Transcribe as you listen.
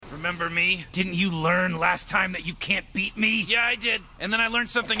Remember me? Didn't you learn last time that you can't beat me? Yeah, I did. And then I learned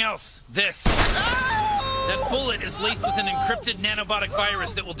something else. This. That bullet is laced with an encrypted nanobotic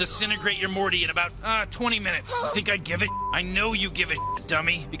virus that will disintegrate your Morty in about 20 minutes. You think I'd give a I know you give a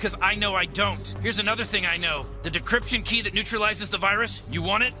dummy, because I know I don't. Here's another thing I know. The decryption key that neutralizes the virus, you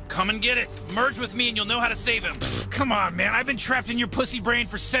want it? Come and get it. Merge with me and you'll know how to save him. Come on, man. I've been trapped in your pussy brain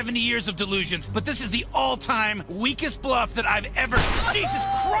for 70 years of delusions, but this is the all-time weakest bluff that I've ever... Jesus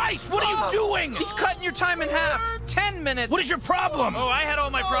Christ! What are you doing? He's cutting your time in half. 10 minutes. What is your problem? Oh, I had all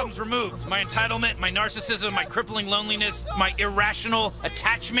my problems removed. My entitlement, my narcissism, my crippling loneliness, my irrational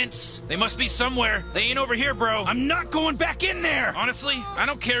attachments. They must be somewhere. They ain't over here, bro. I'm not going back in there. Honestly, I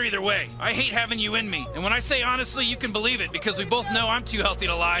don't care either way. I hate having you in me. And when I say honestly, you can believe it, because we both know I'm too healthy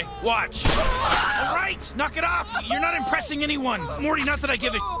to lie. Watch. All right, knock it off. You're not impressing anyone. Morty, not that I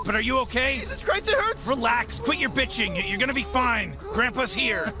give a but are you okay? Jesus Christ, it hurts. Relax. Quit your bitching. You're gonna be fine. Grandpa's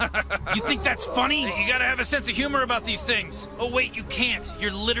here. You think that's funny? You gotta have a sense of humor about these things. Oh, wait, you can't.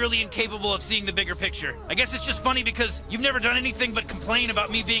 You're literally incapable of seeing the bigger picture. I guess it's just funny because you've never done anything but complain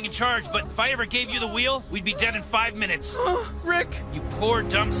about me being in charge, but if I ever gave you the wheel, we'd be dead in 5 minutes. Rick. You poor,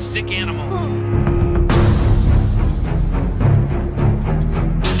 dumb, sick animal.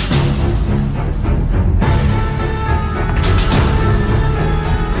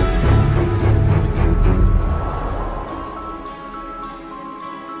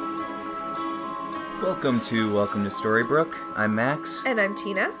 Welcome to Storybrooke. I'm Max. And I'm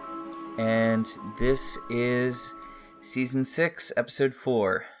Tina. And this is Season 6, Episode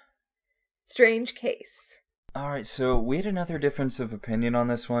 4. Strange Case. Alright, so we had another difference of opinion on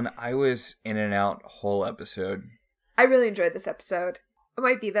this one. I was in and out whole episode. I really enjoyed this episode. It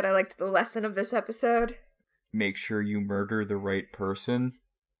might be that I liked the lesson of this episode. Make sure you murder the right person.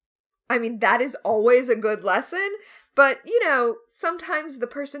 I mean, that is always a good lesson, but, you know, sometimes the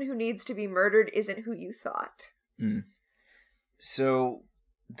person who needs to be murdered isn't who you thought. So,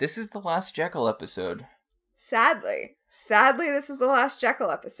 this is the last Jekyll episode. Sadly. Sadly, this is the last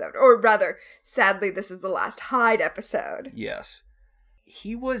Jekyll episode. Or rather, sadly, this is the last Hyde episode. Yes.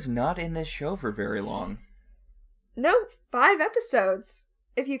 He was not in this show for very long. No, 5 episodes.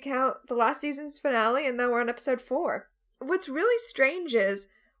 If you count the last season's finale, and now we're on episode 4. What's really strange is,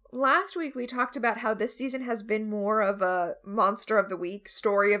 last week we talked about how this season has been more of a monster of the week,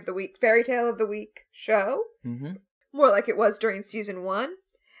 story of the week, fairy tale of the week show. Mm-hmm. More like it was during season 1.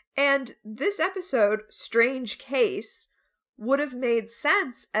 And this episode, Strange Case, would have made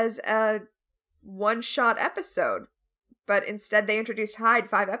sense as a one-shot episode. But instead they introduced Hyde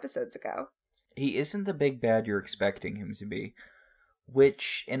 5 episodes ago. He isn't the big bad you're expecting him to be.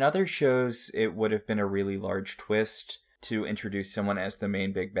 Which, in other shows, it would have been a really large twist to introduce someone as the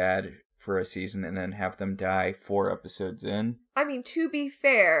main big bad for a season and then have them die 4 episodes in. I mean, to be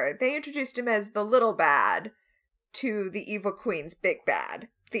fair, they introduced him as the little bad to the evil queen's big bad.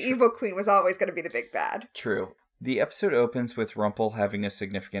 The evil queen was always going to be the big bad. True. The episode opens with Rumple having a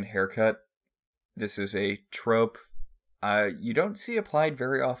significant haircut. This is a trope you don't see applied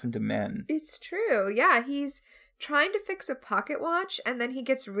very often to men. It's true. Yeah, he's trying to fix a pocket watch and then he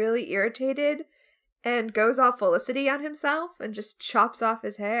gets really irritated and goes all Felicity on himself and just chops off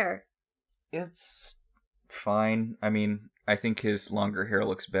his hair. It's fine. I mean, I think his longer hair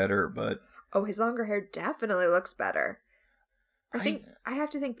looks better, but... Oh, his longer hair definitely looks better. I have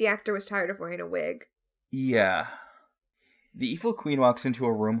to think the actor was tired of wearing a wig. Yeah. The evil queen walks into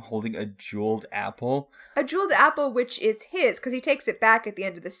a room holding a jeweled apple. A jeweled apple which is his, because he takes it back at the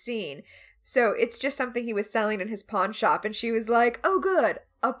end of the scene. So it's just something he was selling in his pawn shop, and she was like, oh good,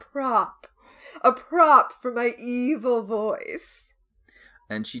 a prop. A prop for my evil voice.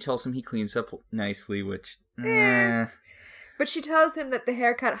 And she tells him he cleans up nicely, which... But she tells him that the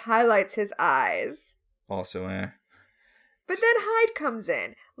haircut highlights his eyes. Also, But then Hyde comes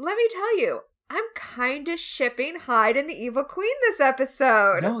in. Let me tell you, I'm kinda shipping Hyde and the evil queen this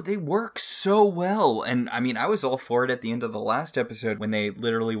episode. No, they work so well. And, I mean, I was all for it at the end of the last episode when they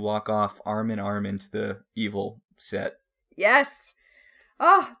literally walk off arm in arm into the evil set. Yes.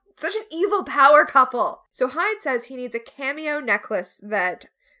 Oh, such an evil power couple. So Hyde says he needs a cameo necklace that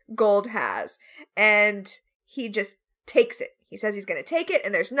Gold has. And he just takes it. He says he's going to take it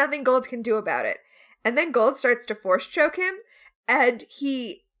and there's nothing Gold can do about it. And then Gold starts to force choke him. And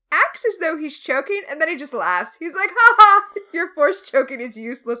he acts as though he's choking. And then he just laughs. He's like, ha ha, your force choking is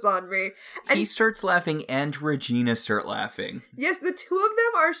useless on me. And he starts laughing and Regina start laughing. Yes, the two of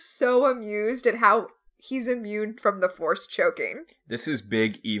them are so amused at how he's immune from the force choking. This is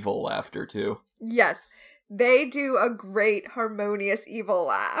big evil laughter, too. Yes, they do a great, harmonious, evil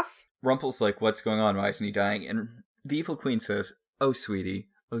laugh. Rumple's like, what's going on? Why isn't he dying? And the evil queen says, oh, sweetie,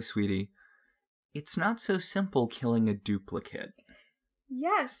 oh, sweetie, it's not so simple killing a duplicate.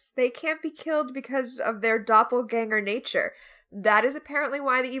 Yes, they can't be killed because of their doppelganger nature. That is apparently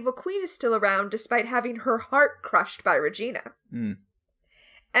why the evil queen is still around, despite having her heart crushed by Regina. Hmm.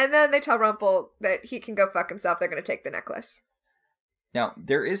 And then they tell Rumple that he can go fuck himself. They're going to take the necklace. Now,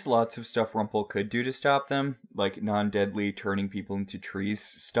 there is lots of stuff Rumple could do to stop them, like non-deadly turning people into trees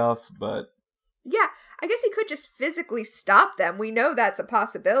stuff, but... Yeah, I guess he could just physically stop them. We know that's a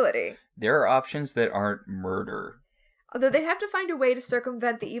possibility. There are options that aren't murder. Although they'd have to find a way to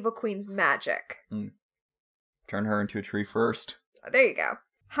circumvent the evil queen's magic. Turn her into a tree first. There you go.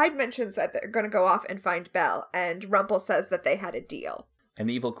 Hyde mentions that they're going to go off and find Belle, and Rumple says that they had a deal. And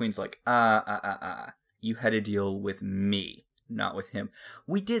the evil queen's like, you had a deal with me, not with him.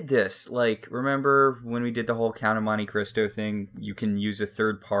 We did this, like, remember when we did the whole Count of Monte Cristo thing? You can use a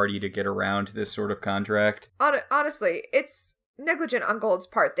third party to get around this sort of contract. Honestly, it's negligent on Gold's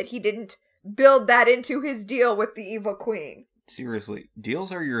part that he didn't build that into his deal with the evil queen. Seriously,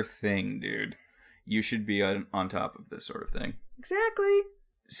 deals are your thing, dude. You should be on top of this sort of thing. Exactly.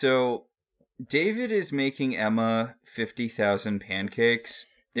 So, David is making Emma 50,000 pancakes.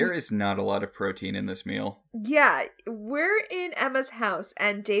 There is not a lot of protein in this meal. Yeah, we're in Emma's house,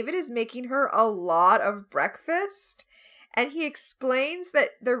 and David is making her a lot of breakfast. And he explains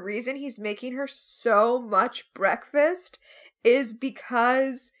that the reason he's making her so much breakfast is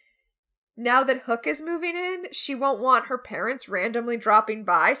because now that Hook is moving in, she won't want her parents randomly dropping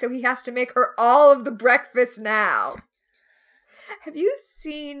by, so he has to make her all of the breakfast now. Have you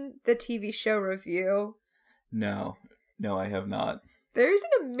seen the TV show Review? No, I have not. There's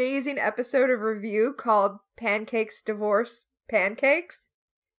an amazing episode of Review called Pancakes Divorce Pancakes.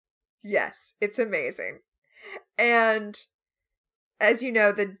 Yes, it's amazing. And as you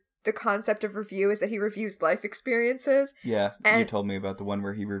know, the concept of Review is that he reviews life experiences. Yeah, you told me about the one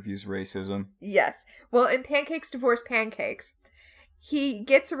where he reviews racism. Yes. Well, in Pancakes Divorce Pancakes, he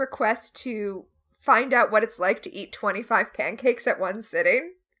gets a request to find out what it's like to eat 25 pancakes at one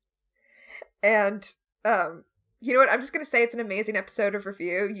sitting. And, you know what? I'm just going to say it's an amazing episode of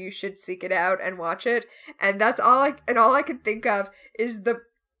Review. You should seek it out and watch it. And that's all I can think of is the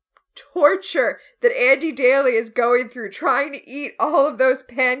torture that Andy Daly is going through trying to eat all of those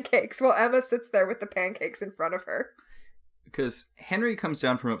pancakes while Emma sits there with the pancakes in front of her. Because Henry comes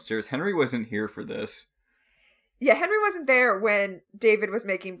down from upstairs. Henry wasn't here for this. Yeah, Henry wasn't there when David was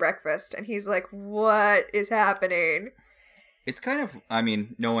making breakfast, and he's like, what is happening? It's kind of,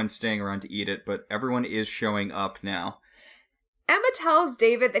 no one's staying around to eat it, but everyone is showing up now. Emma tells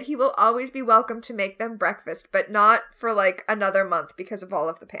David that he will always be welcome to make them breakfast, but not for, another month because of all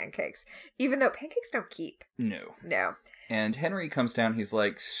of the pancakes. Even though pancakes don't keep. No. And Henry comes down, he's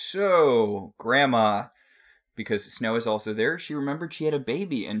like, so, Grandma, because Snow is also there, she remembered she had a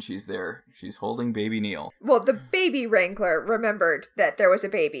baby, and she's there. She's holding baby Neil. Well, the baby wrangler remembered that there was a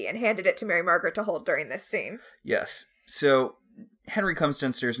baby and handed it to Mary Margaret to hold during this scene. Yes. So Henry comes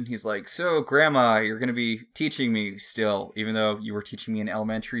downstairs and he's like, so, Grandma, you're going to be teaching me still, even though you were teaching me in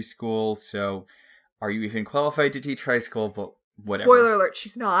elementary school, so are you even qualified to teach high school? But whatever. Spoiler alert,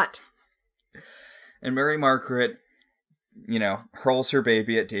 she's not. And Mary Margaret, hurls her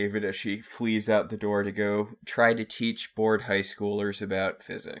baby at David as she flees out the door to go try to teach bored high schoolers about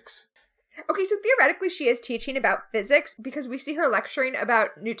physics. Okay, so theoretically she is teaching about physics because we see her lecturing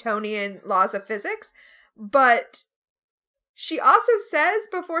about Newtonian laws of physics, but she also says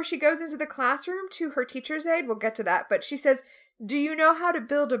before she goes into the classroom to her teacher's aide, we'll get to that, but she says, do you know how to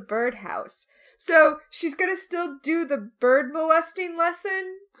build a birdhouse? So she's going to still do the bird molesting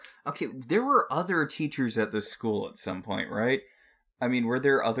lesson? Okay, there were other teachers at the school at some point, right? Were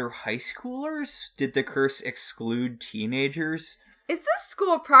there other high schoolers? Did the curse exclude teenagers? Is this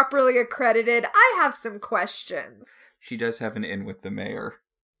school properly accredited? I have some questions. She does have an in with the mayor.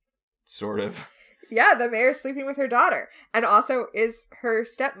 Sort of. Yeah, the mayor's sleeping with her daughter, and also is her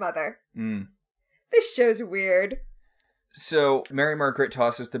stepmother. This show's weird. So, Mary Margaret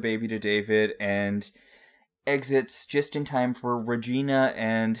tosses the baby to David and exits just in time for Regina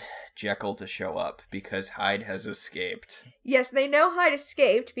and Jekyll to show up, because Hyde has escaped. Yes, they know Hyde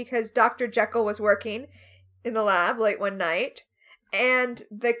escaped because Dr. Jekyll was working in the lab late one night, and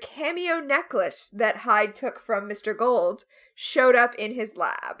the cameo necklace that Hyde took from Mr. Gold showed up in his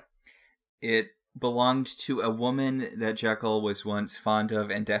lab. It belonged to a woman that Jekyll was once fond of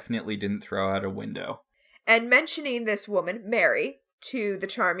and definitely didn't throw out a window. And mentioning this woman, Mary, to the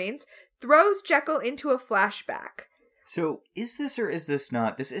Charmings, throws Jekyll into a flashback. So, is this or is this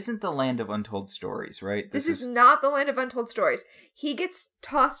not? This isn't the Land of Untold Stories, right? This is not the Land of Untold Stories. He gets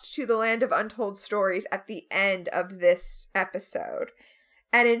tossed to the Land of Untold Stories at the end of this episode.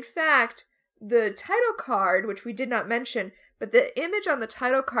 And in fact, the title card, which we did not mention, but the image on the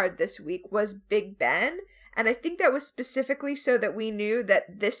title card this week was Big Ben. And I think that was specifically so that we knew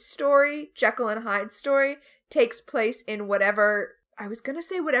that this story, Jekyll and Hyde story, takes place in whatever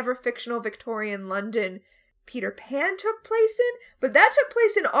fictional Victorian London Peter Pan took place in, but that took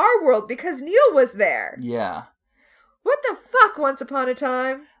place in our world because Neil was there. Yeah. What the fuck, Once Upon a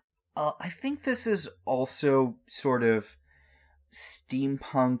Time? I think this is also sort of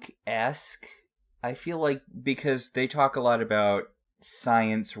steampunk-esque. I feel like because they talk a lot about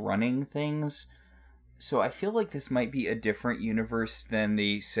science running things, so I feel like this might be a different universe than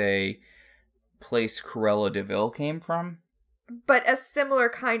the, say, place Cruella de Vil came from. But a similar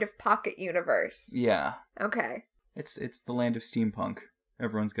kind of pocket universe. Yeah. Okay. It's the land of steampunk.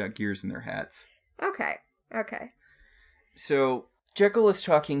 Everyone's got gears in their hats. Okay. So, Jekyll is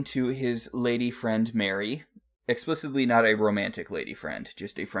talking to his lady friend Mary. Explicitly not a romantic lady friend,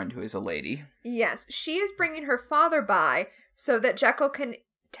 just a friend who is a lady. Yes, she is bringing her father by so that Jekyll can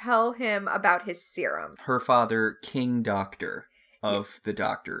tell him about his serum. Her father, King Doctor of the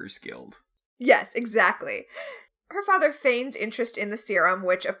Doctors Guild. Yes, exactly. Her father feigns interest in the serum,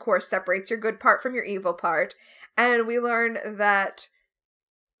 which of course separates your good part from your evil part. And we learn that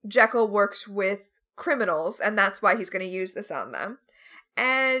Jekyll works with criminals, and that's why he's going to use this on them.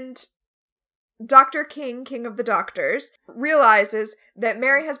 And Dr. King, King of the Doctors, realizes that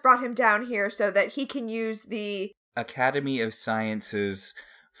Mary has brought him down here so that he can use the Academy of Sciences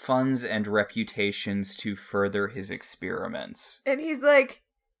funds and reputations to further his experiments. And he's like,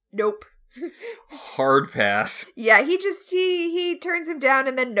 nope. Hard pass. Yeah, he turns him down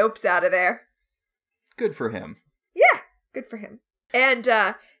and then nopes out of there. Good for him. Yeah, good for him. And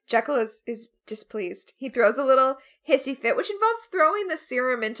Jekyll is displeased. He throws a little hissy fit, which involves throwing the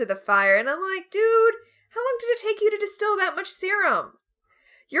serum into the fire. And I'm like, dude, how long did it take you to distill that much serum?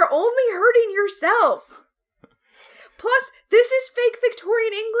 You're only hurting yourself. Plus, this is fake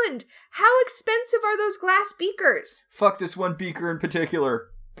Victorian England. How expensive are those glass beakers? Fuck this one beaker in particular.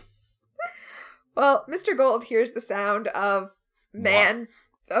 Well, Mr. Gold hears the sound of man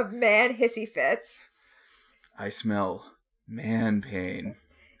hissy fits. I smell man pain.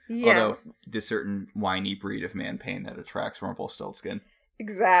 Yeah. Although, the certain whiny breed of man pain that attracts Rumpelstiltskin.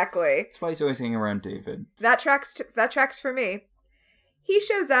 Exactly. That's why he's always hanging around David. That tracks for me. He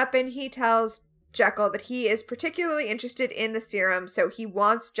shows up and he tells Jekyll that he is particularly interested in the serum, so he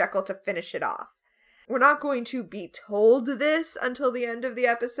wants Jekyll to finish it off. We're not going to be told this until the end of the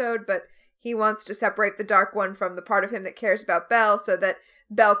episode, but he wants to separate the Dark One from the part of him that cares about Belle so that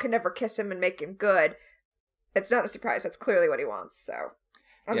Belle can never kiss him and make him good. It's not a surprise. That's clearly what he wants, so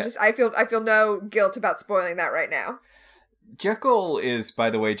I feel no guilt about spoiling that right now. Jekyll is, by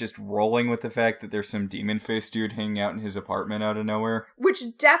the way, just rolling with the fact that there's some demon-faced dude hanging out in his apartment out of nowhere.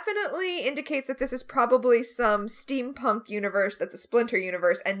 Which definitely indicates that this is probably some steampunk universe that's a Splinter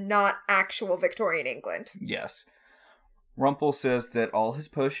universe and not actual Victorian England. Yes. Rumpel says that all his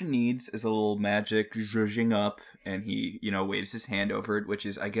potion needs is a little magic zhuzhing up, and he, waves his hand over it, which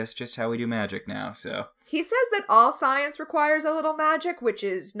is, I guess, just how we do magic now, so. He says that all science requires a little magic, which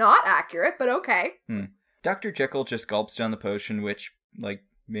is not accurate, but okay. Dr. Jekyll just gulps down the potion, which,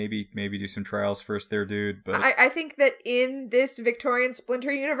 maybe do some trials first there, dude, but... I think that in this Victorian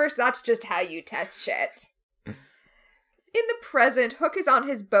Splinter universe, that's just how you test shit. In the present, Hook is on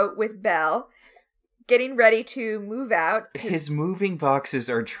his boat with Belle, getting ready to move out. His moving boxes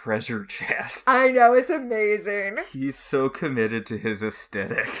are treasure chests. I know, it's amazing. He's so committed to his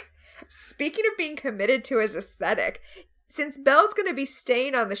aesthetic. Speaking of being committed to his aesthetic, since Belle's going to be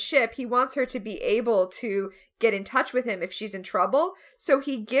staying on the ship, he wants her to be able to get in touch with him if she's in trouble. So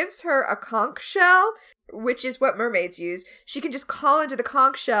he gives her a conch shell, which is what mermaids use. She can just call into the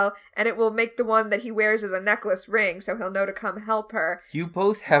conch shell, and it will make the one that he wears as a necklace ring, so he'll know to come help her. You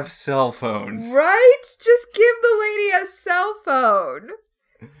both have cell phones. Right? Just give the lady a cell phone.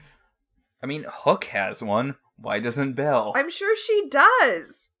 I mean, Hook has one. Why doesn't Belle? I'm sure she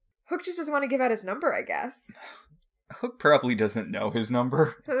does. Hook just doesn't want to give out his number, I guess. Hook probably doesn't know his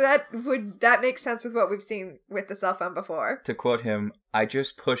number. That makes sense with what we've seen with the cell phone before. To quote him, I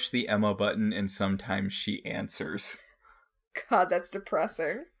just push the Emma button and sometimes she answers. God, that's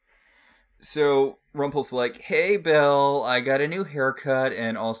depressing. So Rumpel's like, hey, Belle, I got a new haircut,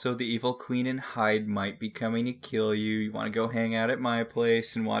 and also the evil Queen and Hyde might be coming to kill you. You want to go hang out at my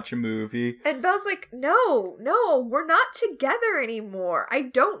place and watch a movie? And Belle's like, no, we're not together anymore. I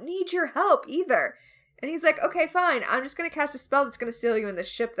don't need your help either. And he's like, okay, fine. I'm just going to cast a spell that's going to seal you in the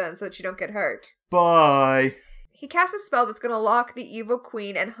ship then so that you don't get hurt. Bye. He casts a spell that's going to lock the evil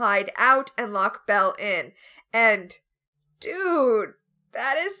Queen and Hyde out and lock Belle in. And, dude,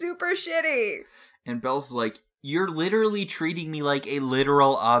 That is super shitty. And Belle's like, you're literally treating me like a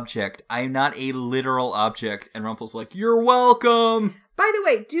literal object. I'm not a literal object. And Rumple's like, you're welcome. By the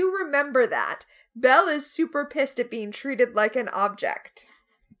way, do remember that. Belle is super pissed at being treated like an object.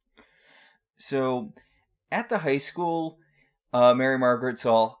 So, at the high school, Mary Margaret's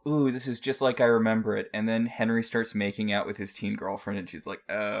all, ooh, this is just like I remember it. And then Henry starts making out with his teen girlfriend, and she's like,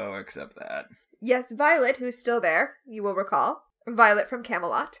 oh, accept that. Yes, Violet, who's still there, you will recall. Violet from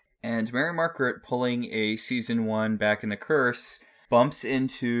Camelot. And Mary Margaret, pulling a season 1 Back in the Curse, bumps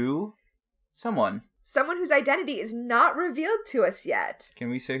into someone. Someone whose identity is not revealed to us yet. Can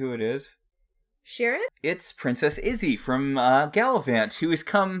we say who it is? Sharon? It's Princess Izzy from Gallivant, who has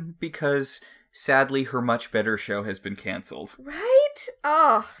come because, sadly, her much better show has been cancelled. Right?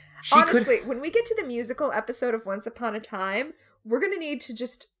 Oh, honestly, when we get to the musical episode of Once Upon a Time, we're going to need to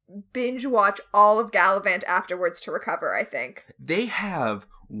just binge watch all of Gallivant afterwards to recover, I think. They have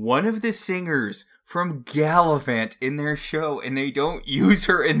one of the singers from Gallivant in their show, and they don't use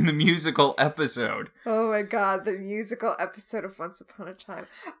her in the musical episode. Oh my god, the musical episode of Once Upon a Time.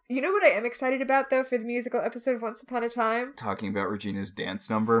 You know what I am excited about, though, for the musical episode of Once Upon a Time? Talking about Regina's dance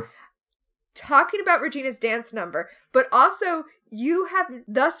number. Talking about Regina's dance number, but also, you have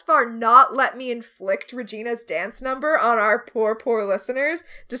thus far not let me inflict Regina's dance number on our poor, poor listeners,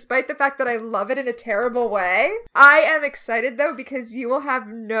 despite the fact that I love it in a terrible way. I am excited, though, because you will have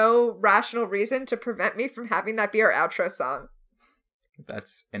no rational reason to prevent me from having that be our outro song.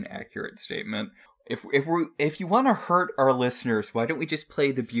 That's an accurate statement. If you want to hurt our listeners, why don't we just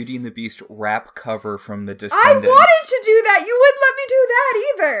play the Beauty and the Beast rap cover from The Descendants? I wanted to do that! You wouldn't let me do that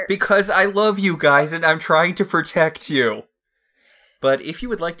either! Because I love you guys and I'm trying to protect you. But if you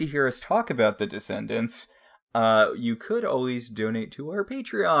would like to hear us talk about The Descendants, you could always donate to our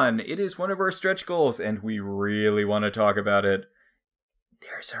Patreon. It is one of our stretch goals, and we really want to talk about it.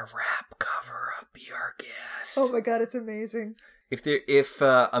 There's a rap cover of Be Our Guest. Oh my god, it's amazing. If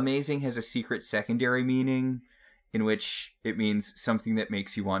amazing has a secret secondary meaning, in which it means something that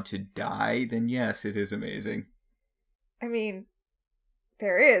makes you want to die, then yes, it is amazing. I mean,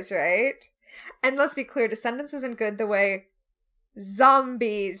 there is, right? And let's be clear, Descendants isn't good the way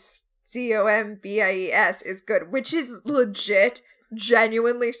Zombies, Zombies, is good, which is legit,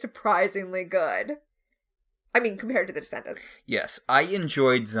 genuinely, surprisingly good. I mean, compared to The Descendants. Yes, I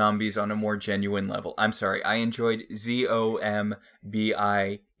enjoyed Zombies on a more genuine level. I'm sorry, I enjoyed Zombies,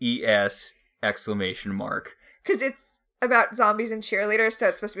 exclamation mark. Because it's about zombies and cheerleaders, so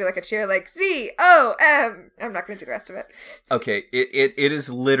it's supposed to be like a cheer, like Z-O-M. I'm not going to do the rest of it. Okay, it is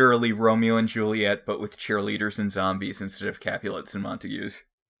literally Romeo and Juliet, but with cheerleaders and zombies instead of Capulets and Montagues.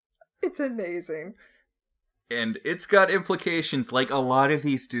 It's amazing. And it's got implications, like a lot of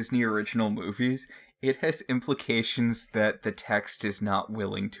these Disney original movies. It has implications that the text is not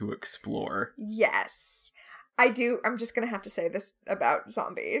willing to explore. Yes. I'm just going to have to say this about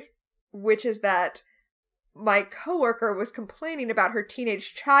Zombies, which is that my coworker was complaining about her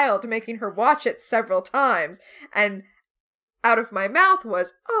teenage child making her watch it several times, and out of my mouth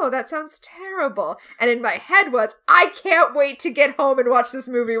was, oh, that sounds terrible. And in my head was, I can't wait to get home and watch this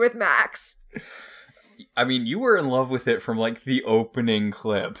movie with Max. I mean, you were in love with it from, like, the opening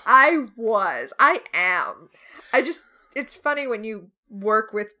clip. I am. It's funny when you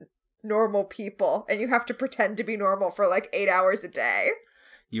work with normal people and you have to pretend to be normal for, like, 8 hours a day.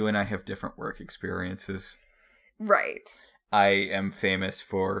 You and I have different work experiences. Right. I am famous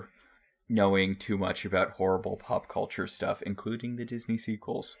for knowing too much about horrible pop culture stuff, including the Disney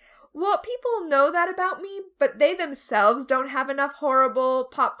sequels. Well, people know that about me, but they themselves don't have enough horrible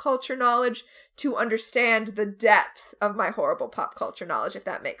pop culture knowledge to understand the depth of my horrible pop culture knowledge, if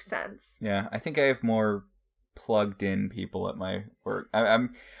that makes sense. Yeah, I think I have more plugged-in people at my work. I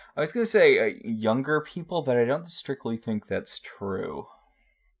was going to say younger people, but I don't strictly think that's true.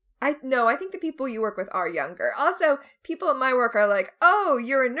 I think the people you work with are younger. Also, people at my work are like, oh,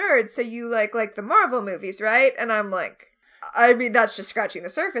 you're a nerd, so you like the Marvel movies, right? And I'm like, I mean, that's just scratching the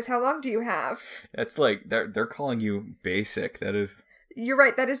surface. How long do you have? That's like, they're calling you basic. That is... You're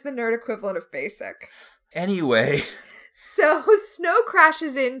right, that is the nerd equivalent of basic. Anyway. So, Snow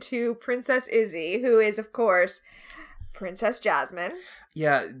crashes into Princess Izzy, who is, of course, Princess Jasmine.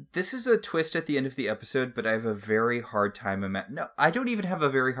 Yeah, this is a twist at the end of the episode, but I have a very hard time No, I don't even have a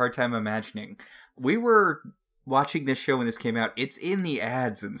very hard time imagining. We were watching this show when this came out. It's in the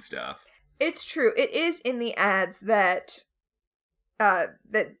ads and stuff. It's true. It is in the ads that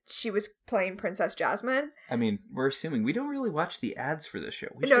she was playing Princess Jasmine. I mean, we're assuming. We don't really watch the ads for this show.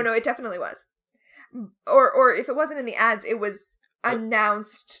 No, it definitely was. Or if it wasn't in the ads, it was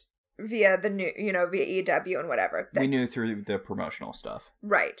announced via the new, via EW and whatever. We knew through the promotional stuff.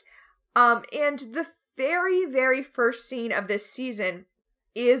 Right. And the very, very first scene of this season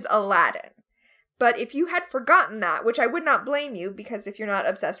is Aladdin. But if you had forgotten that, which I would not blame you, because if you're not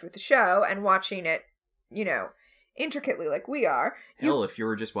obsessed with the show and watching it, intricately like we are. Hell, if you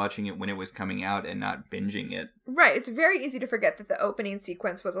were just watching it when it was coming out and not binging it. Right, it's very easy to forget that the opening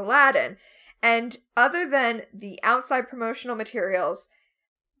sequence was Aladdin. And other than the outside promotional materials,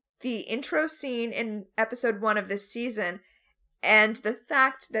 the intro scene in episode 1 of this season, and the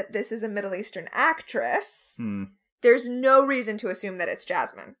fact that this is a Middle Eastern actress, there's no reason to assume that it's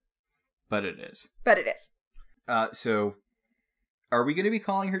Jasmine. But it is. So, are we going to be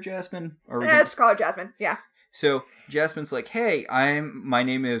calling her Jasmine? Just call her Jasmine, yeah. So, Jasmine's like, hey, my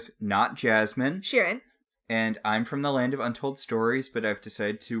name is not Jasmine. Shirin. And I'm from the land of untold stories, but I've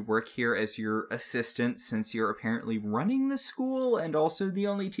decided to work here as your assistant since you're apparently running the school and also the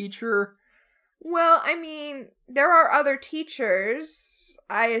only teacher. Well, I mean, there are other teachers,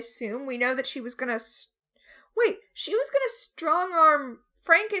 I assume. We know that she was gonna... she was gonna strong-arm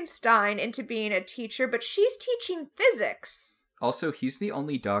Frankenstein into being a teacher, but she's teaching physics. Also, he's the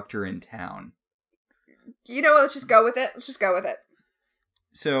only doctor in town. You know what, let's just go with it.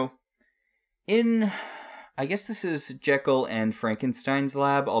 So, I guess this is Jekyll and Frankenstein's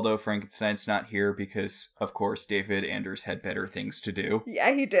lab, although Frankenstein's not here because, of course, David Anders had better things to do.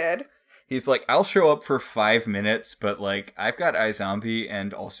 Yeah, he did. He's like, I'll show up for 5 minutes, but, I've got iZombie,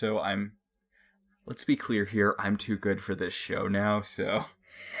 and also let's be clear here, I'm too good for this show now, so...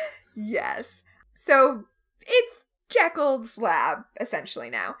 Yes. So, it's Jekyll's lab, essentially,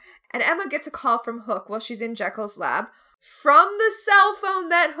 now. And Emma gets a call from Hook while she's in Jekyll's lab from the cell phone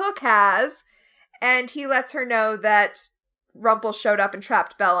that Hook has, and he lets her know that Rumple showed up and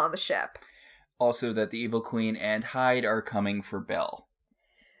trapped Belle on the ship. Also that the Evil Queen and Hyde are coming for Belle.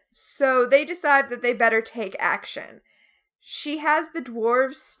 So they decide that they better take action. She has the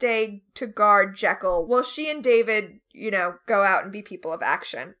dwarves stay to guard Jekyll while she and David, go out and be people of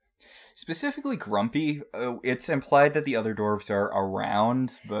action. Specifically Grumpy. It's implied that the other dwarves are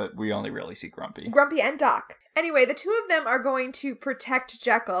around, but we only really see Grumpy. Grumpy and Doc. Anyway, the two of them are going to protect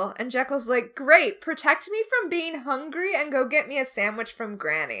Jekyll, and Jekyll's like, great, protect me from being hungry and go get me a sandwich from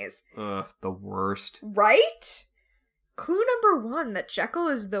Granny's. Ugh, the worst. Right? Clue number 1, that Jekyll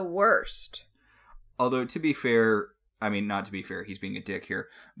is the worst. Although, to be fair, not to be fair, he's being a dick here,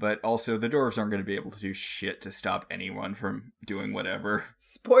 but also the dwarves aren't going to be able to do shit to stop anyone from doing whatever.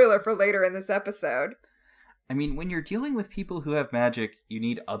 Spoiler for later in this episode. When you're dealing with people who have magic, you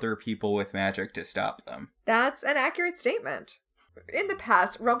need other people with magic to stop them. That's an accurate statement. In the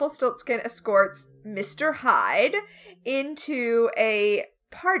past, Rumpelstiltskin escorts Mr. Hyde into a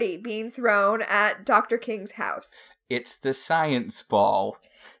party being thrown at Dr. King's house. It's the science ball.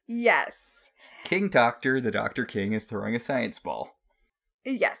 Yes. King Doctor, the Dr. King, is throwing a science ball.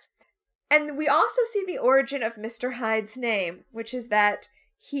 Yes. And we also see the origin of Mr. Hyde's name, which is that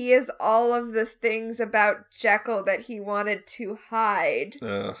he is all of the things about Jekyll that he wanted to hide.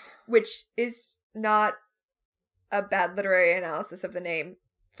 Ugh. Which is not a bad literary analysis of the name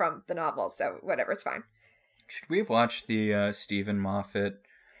from the novel, so whatever, it's fine. Should we have watched the Stephen Moffat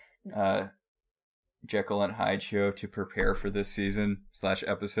Jekyll and Hyde show to prepare for this season /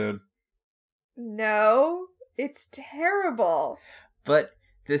 episode? No, it's terrible. But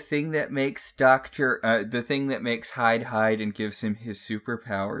the thing that makes Hyde and gives him his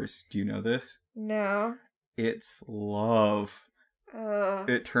superpowers, do you know this? No. It's love.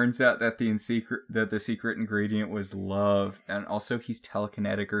 It turns out that the secret ingredient was love, and also he's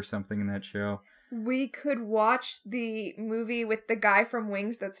telekinetic or something in that show. We could watch the movie with the guy from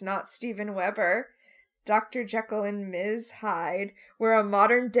Wings that's not Steven Weber, Dr. Jekyll and Ms. Hyde, where a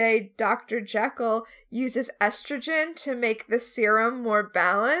modern-day Dr. Jekyll uses estrogen to make the serum more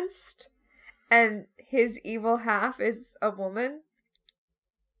balanced, and his evil half is a woman.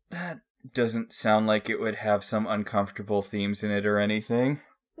 That doesn't sound like it would have some uncomfortable themes in it or anything.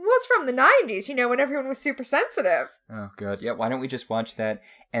 Well, it's from the 90s, when everyone was super sensitive. Oh, God. Yeah, why don't we just watch that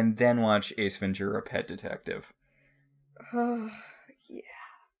and then watch Ace Ventura: Pet Detective? Oh, yeah.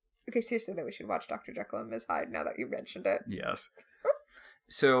 Okay, seriously, then we should watch Dr. Jekyll and Ms. Hyde now that you mentioned it. Yes.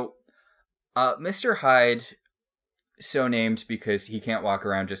 So, Mr. Hyde, so named because he can't walk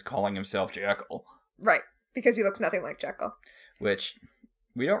around just calling himself Jekyll. Right, because he looks nothing like Jekyll. Which,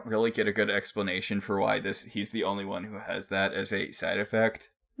 we don't really get a good explanation for why he's the only one who has that as a side effect.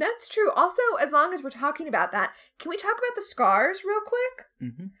 That's true. Also, as long as we're talking about that, can we talk about the scars real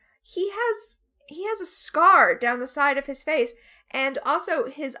quick? Mm-hmm. He has a scar down the side of his face, and also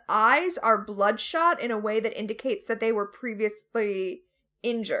his eyes are bloodshot in a way that indicates that they were previously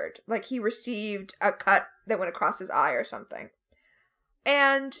injured. Like he received a cut that went across his eye or something.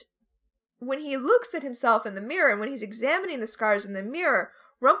 And when he looks at himself in the mirror and when he's examining the scars in the mirror,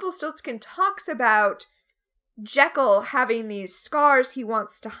 Rumpelstiltskin talks about Jekyll having these scars he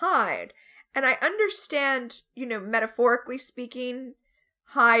wants to hide. And I understand, metaphorically speaking,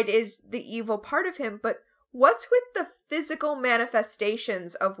 Hyde is the evil part of him, but what's with the physical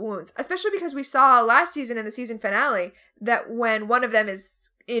manifestations of wounds? Especially because we saw last season in the season finale that when one of them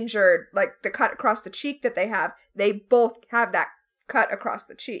is injured, like the cut across the cheek that they both have that cut across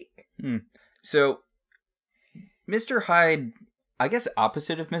the cheek. So, Mr. Hyde, I guess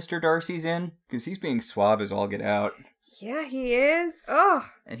opposite of Mr. Darcy's in, because he's being suave as all get out. Yeah, he is. Oh.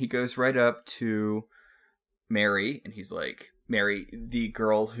 And he goes right up to Mary, and he's like, Mary, the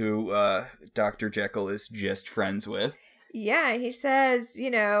girl who Dr. Jekyll is just friends with. Yeah, he says,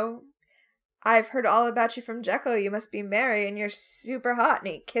 I've heard all about you from Jekyll. You must be Mary, and you're super hot.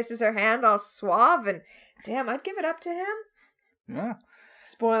 And he kisses her hand all suave, and damn, I'd give it up to him. Yeah.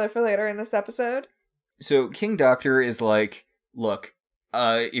 Spoiler for later in this episode. So King Doctor is like, look,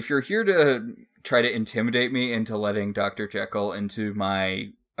 if you're here to try to intimidate me into letting Dr. Jekyll into my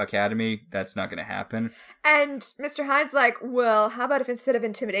academy, that's not going to happen. And Mr. Hyde's like, well, how about if instead of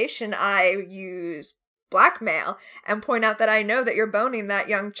intimidation, I use blackmail and point out that I know that you're boning that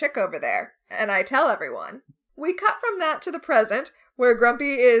young chick over there, and I tell everyone. We cut from that to the present, where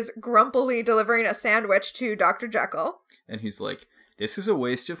Grumpy is grumpily delivering a sandwich to Dr. Jekyll. And he's like, this is a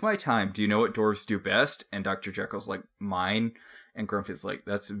waste of my time. Do you know what dwarves do best? And Dr. Jekyll's like, mine. And Grumpy's like,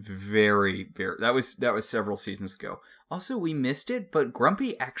 that's very, very... That was several seasons ago. Also, we missed it, but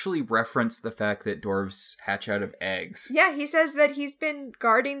Grumpy actually referenced the fact that dwarves hatch out of eggs. Yeah, he says that he's been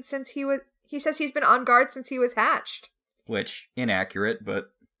guarding since he was... He says he's been on guard since he was hatched. Which, inaccurate,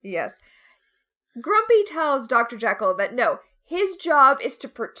 but... Yes. Grumpy tells Dr. Jekyll that no, his job is to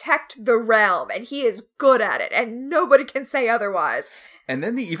protect the realm, and he is good at it, and nobody can say otherwise. And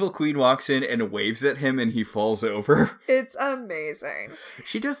then the evil queen walks in and waves at him, and he falls over. It's amazing.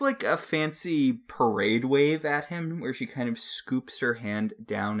 She does like a fancy parade wave at him, where she kind of scoops her hand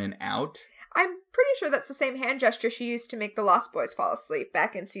down and out. I'm pretty sure that's the same hand gesture she used to make the Lost Boys fall asleep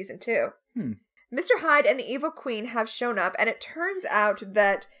back in season 2. Mr. Hyde and the evil queen have shown up, and it turns out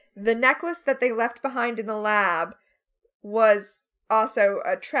that the necklace that they left behind in the lab was also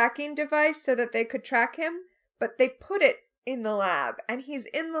a tracking device so that they could track him, but they put it in the lab, and he's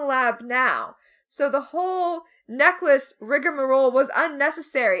in the lab now. So the whole necklace rigmarole was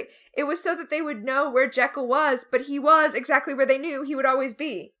unnecessary. It was so that they would know where Jekyll was, but he was exactly where they knew he would always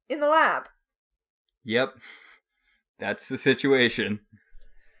be, in the lab. Yep. That's the situation.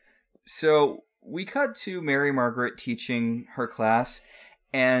 So we cut to Mary Margaret teaching her class,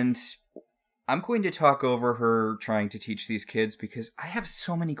 and I'm going to talk over her trying to teach these kids because I have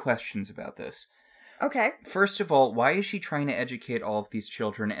so many questions about this. Okay. First of all, why is she trying to educate all of these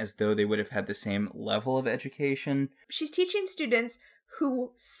children as though they would have had the same level of education? She's teaching students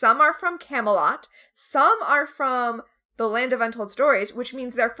who some are from Camelot, some are from the Land of Untold Stories, which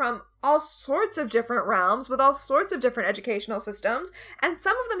means they're from all sorts of different realms with all sorts of different educational systems, and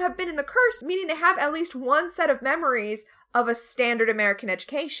some of them have been in the curse, meaning they have at least one set of memories of a standard American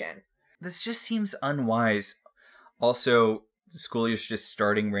education. This just seems unwise. Also, the school is just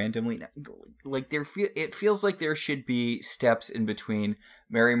starting randomly. Like it feels like there should be steps in between.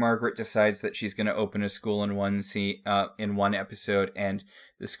 Mary Margaret decides that she's going to open a school in one episode, and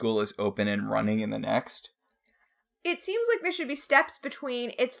the school is open and running in the next. It seems like there should be steps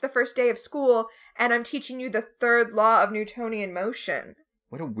between it's the first day of school and I'm teaching you the third law of Newtonian motion.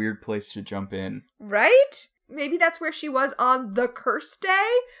 What a weird place to jump in. Right? Maybe that's where she was on the curse day,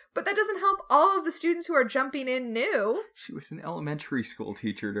 but that doesn't help all of the students who are jumping in new. She was an elementary school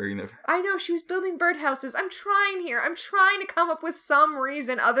teacher during the... I know, she was building birdhouses. I'm trying here. I'm trying to come up with some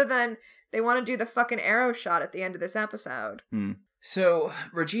reason other than they want to do the fucking arrow shot at the end of this episode. So,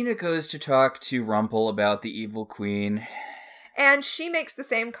 Regina goes to talk to Rumple about the evil queen. And she makes the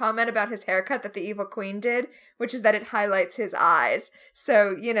same comment about his haircut that the evil queen did, which is that it highlights his eyes.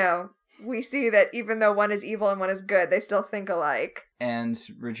 So, we see that even though one is evil and one is good, they still think alike. And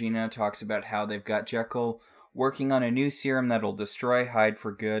Regina talks about how they've got Jekyll working on a new serum that'll destroy Hyde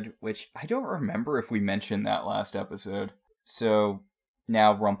for good, which I don't remember if we mentioned that last episode. So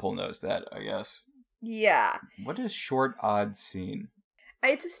now Rumple knows that, I guess. Yeah. What a short, odd scene.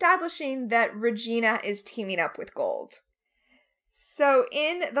 It's establishing that Regina is teaming up with Gold. So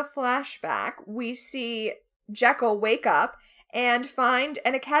in the flashback, we see Jekyll wake up and find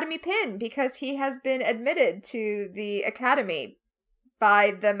an academy pin because he has been admitted to the academy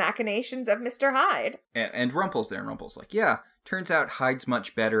by the machinations of Mr. Hyde. And Rumple's there, and Rumple's like, yeah, Turns out Hyde's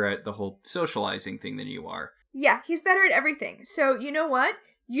much better at the whole socializing thing than you are. Yeah, he's better at everything. So, you know what?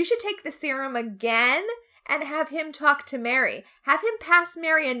 You should take the serum again and have him talk to Mary. Have him pass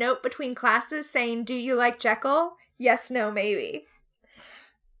Mary a note between classes saying, "Do you like Jekyll? Yes, no, maybe."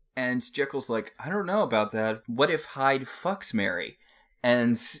 And Jekyll's like, I don't know about that. What if Hyde fucks Mary?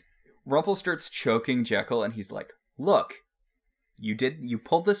 And Rumple starts choking Jekyll, and he's like, look, you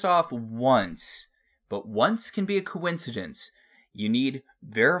pulled this off once, but once can be a coincidence. You need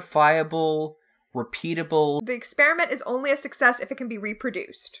verifiable, repeatable... The experiment is only a success if it can be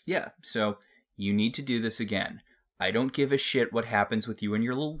reproduced. Yeah, so you need to do this again. I don't give a shit what happens with you and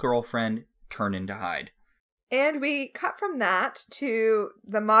your little girlfriend. Turn into Hyde. And we cut from that to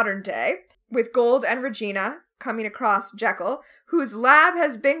the modern day, with Gold and Regina coming across Jekyll, whose lab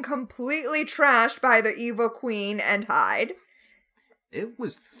has been completely trashed by the evil queen and Hyde. It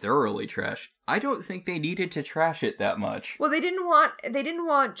was thoroughly trashed. I don't think they needed to trash it that much. Well, they didn't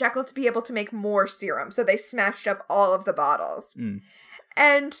want Jekyll to be able to make more serum, so they smashed up all of the bottles.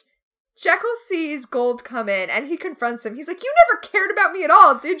 And Jekyll sees Gold come in, and he confronts him. He's like, "You never cared about me at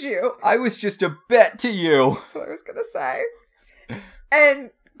all, did you?" I was just a bet to you. That's what I was gonna say.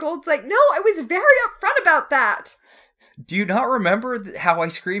 And Gold's like, "No, I was very upfront about that." Do you not remember how I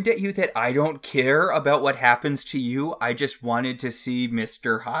screamed at you that I don't care about what happens to you? I just wanted to see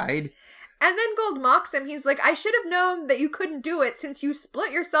Mr. Hyde. And then Gold mocks him. He's like, "I should have known that you couldn't do it since you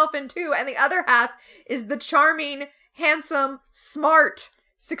split yourself in two, and the other half is the charming, handsome, smart,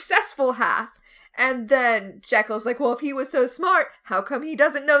 successful half." And then Jekyll's like, "Well, if he was so smart, how come he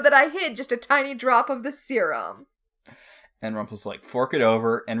doesn't know that I hid just a tiny drop of the serum?" And Rumple's like, "Fork it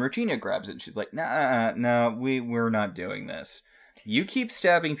over," and Regina grabs it, and she's like, no, we're not doing this. You keep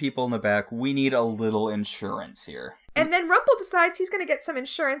stabbing people in the back, we need a little insurance here. And then Rumple decides he's going to get some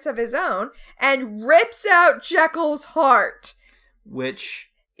insurance of his own, and rips out Jekyll's heart.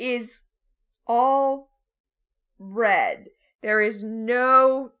 Which is all red. There is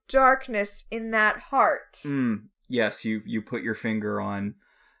no darkness in that heart. Yes, you put your finger on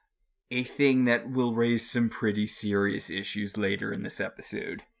a thing that will raise some pretty serious issues later in this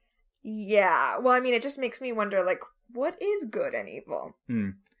episode. Yeah, well, I mean, it just makes me wonder, like, what is good and evil?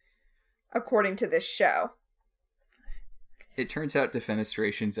 According to this show. It turns out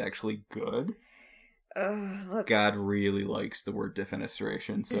defenestration's actually good. God really likes the word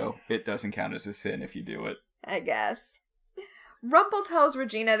defenestration, so it doesn't count as a sin if you do it. I guess. Rumple tells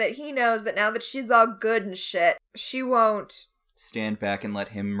Regina that he knows that now that she's all good and shit, she won't stand back and let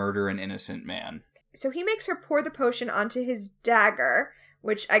him murder an innocent man. So he makes her pour the potion onto his dagger,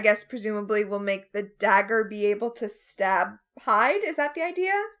 which I guess presumably will make the dagger be able to stab Hyde. Is that the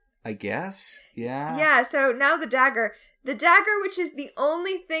idea? I guess, yeah. Yeah, so now the dagger, which is the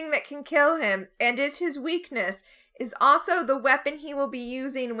only thing that can kill him and is his weakness, is also the weapon he will be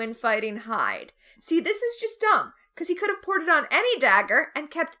using when fighting Hyde. See, this is just dumb, because he could have poured it on any dagger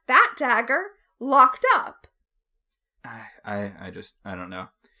and kept that dagger locked up. I don't know.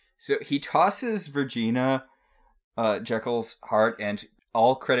 So he tosses Regina, Jekyll's heart, and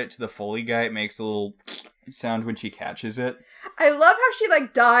all credit to the Foley guy, it makes a little sound when she catches it. I love how she,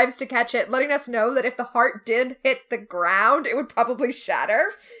 like, dives to catch it, letting us know that if the heart did hit the ground, it would probably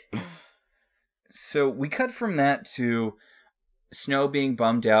shatter. So we cut from that to Snow being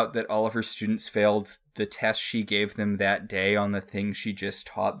bummed out that all of her students failed the test she gave them that day on the thing she just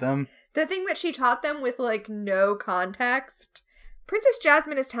taught them. The thing that she taught them with, like, no context. Princess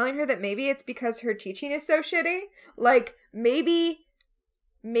Jasmine is telling her that maybe it's because her teaching is so shitty. Like, maybe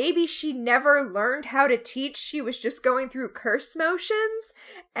she never learned how to teach. She was just going through curse motions.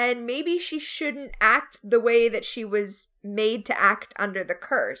 And maybe she shouldn't act the way that she was made to act under the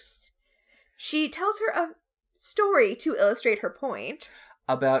curse. She tells her a story to illustrate her point.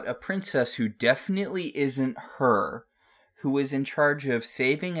 About a princess who definitely isn't her, who was in charge of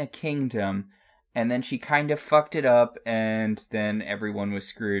saving a kingdom, and then she kind of fucked it up, and then everyone was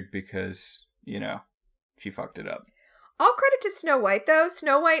screwed because, she fucked it up. All credit to Snow White, though.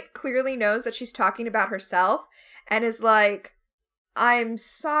 Snow White clearly knows that she's talking about herself, and is like, "I'm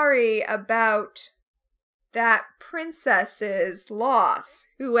sorry about that princess's loss,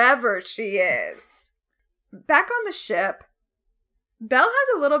 whoever she is." Back on the ship, Belle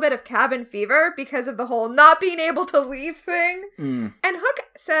has a little bit of cabin fever because of the whole not being able to leave thing. And Hook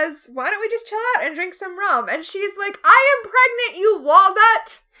says, "Why don't we just chill out and drink some rum?" And she's like, "I am pregnant, you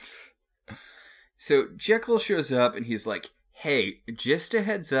walnut!" So Jekyll shows up and he's like, "Hey, just a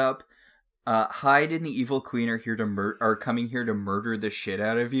heads up, Hyde and the Evil Queen are here are coming here to murder the shit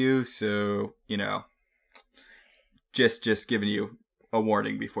out of you, so, just giving you a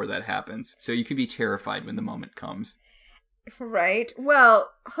warning before that happens, so you can be terrified when the moment comes." Right.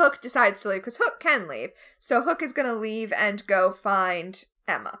 Well, Hook decides to leave because Hook can leave. So Hook is going to leave and go find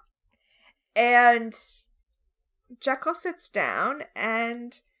Emma. And Jekyll sits down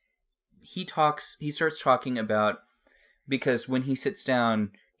and he starts talking about, because when he sits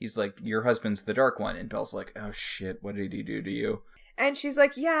down, he's like, your husband's the Dark One. And Belle's like, oh shit, what did he do to you? And she's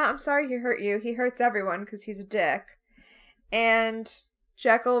like, yeah, I'm sorry he hurt you. He hurts everyone because he's a dick. And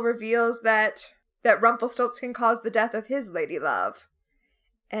Jekyll reveals that Rumpelstiltskin caused the death of his lady love.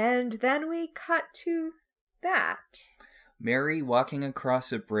 And then we cut to that. Mary walking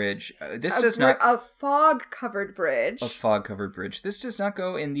across a bridge. A fog-covered bridge. A fog-covered bridge. This does not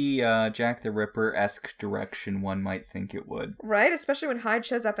go in the Jack the Ripper-esque direction one might think it would. Right, especially when Hyde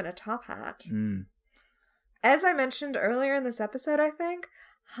shows up in a top hat. Mm. As I mentioned earlier in this episode, I think,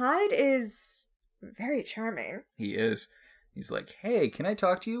 Hyde is very charming. He is. He's like, hey, can I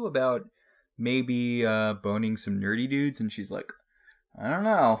talk to you about maybe boning some nerdy dudes? And she's like, I don't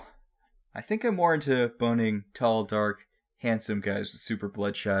know. I think I'm more into boning tall, dark, handsome guys with super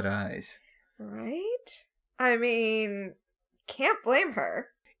bloodshot eyes. Right? I mean, can't blame her.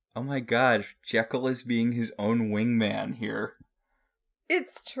 Oh my god, Jekyll is being his own wingman here.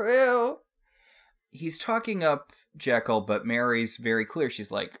 It's true. He's talking up Jekyll, but Mary's very clear.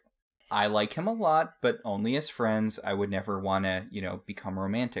 She's like, I like him a lot, but only as friends. I would never want to, become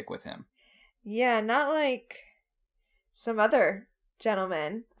romantic with him. Yeah, not like some other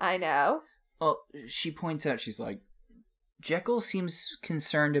gentlemen I know. Well, she points out, she's like, Jekyll seems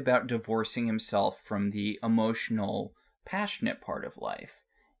concerned about divorcing himself from the emotional, passionate part of life.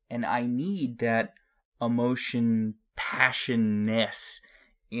 And I need that emotion, passionness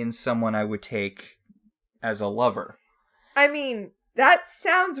in someone I would take as a lover. I mean, that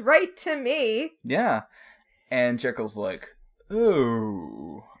sounds right to me. Yeah. And Jekyll's like,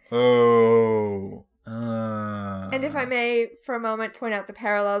 oh. And if I may, for a moment, point out the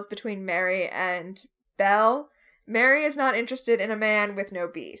parallels between Mary and Belle. Mary is not interested in a man with no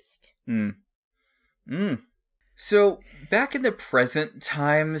beast. So, back in the present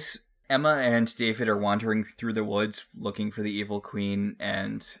times, Emma and David are wandering through the woods looking for the evil queen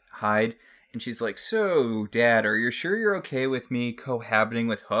and Hyde. And she's like, so, Dad, are you sure you're okay with me cohabiting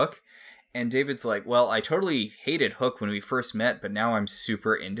with Hook? And David's like, well, I totally hated Hook when we first met, but now I'm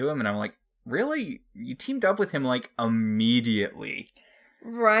super into him. And I'm like, really? You teamed up with him, immediately.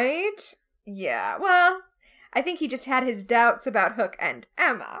 Right? Yeah, well, I think he just had his doubts about Hook and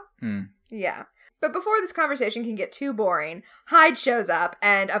Emma. Yeah. But before this conversation can get too boring, Hyde shows up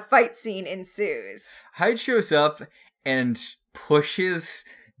and a fight scene ensues. Hyde shows up and pushes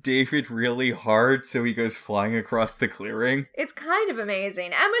David really hard, so he goes flying across the clearing. It's kind of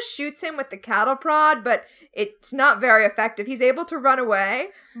amazing. Emma shoots him with the cattle prod, but it's not very effective. He's able to run away,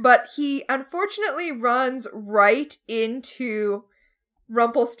 but he unfortunately runs right into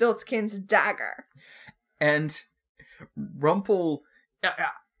Rumpelstiltskin's dagger. And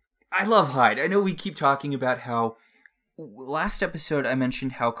I love Hyde. I know we keep talking about how last episode I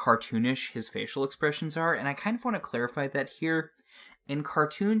mentioned how cartoonish his facial expressions are, and I kind of want to clarify that here. In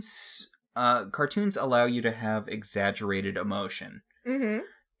cartoons allow you to have exaggerated emotion. Mm-hmm.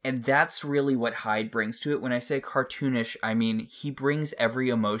 And that's really what Hyde brings to it. When I say cartoonish, I mean he brings every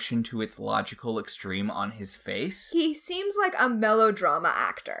emotion to its logical extreme on his face. He seems like a melodrama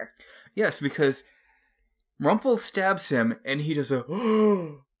actor. Yes, because Rumpel stabs him and he does a...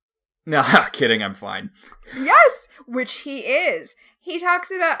 Nah, kidding, I'm fine. Yes, which he is. He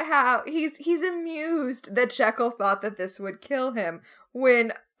talks about how he's amused that Jekyll thought that this would kill him,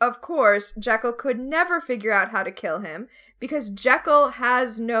 when, of course, Jekyll could never figure out how to kill him, because Jekyll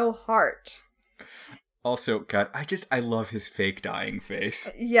has no heart. Also, God, I love his fake dying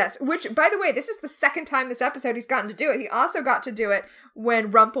face. Yes, which, by the way, this is the second time this episode he's gotten to do it. He also got to do it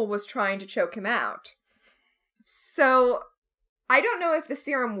when Rumpel was trying to choke him out. So... I don't know if the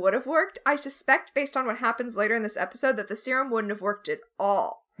serum would have worked. I suspect, based on what happens later in this episode, that the serum wouldn't have worked at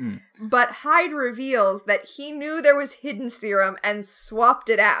all. But Hyde reveals that he knew there was hidden serum and swapped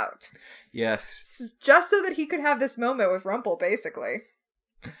it out. Yes. Just so that he could have this moment with Rumpel, basically.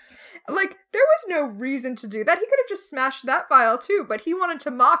 There was no reason to do that. He could have just smashed that vial, too, but he wanted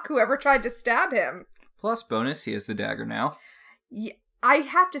to mock whoever tried to stab him. Plus bonus, he has the dagger now. Yeah, I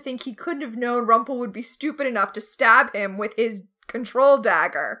have to think he couldn't have known Rumpel would be stupid enough to stab him with his control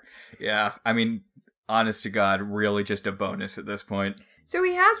dagger. Yeah, I mean, honest to God, really just a bonus at this point. So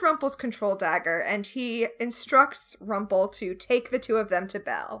he has Rumpel's control dagger, and he instructs Rumpel to take the two of them to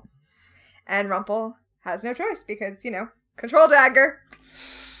Belle. And Rumpel has no choice because, control dagger.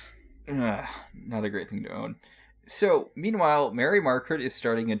 Not a great thing to own. So, meanwhile, Mary Margaret is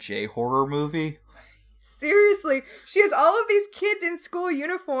starting a J-horror movie. Seriously, she has all of these kids in school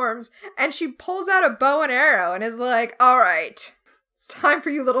uniforms, and she pulls out a bow and arrow and is like, all right, it's time for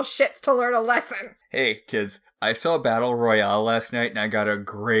you little shits to learn a lesson. Hey, kids, I saw Battle Royale last night and I got a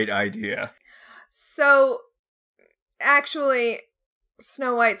great idea. So, actually,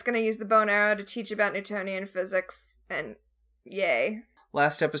 Snow White's gonna use the bow and arrow to teach about Newtonian physics, and yay.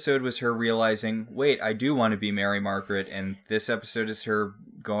 Last episode was her realizing, wait, I do want to be Mary Margaret, and this episode is her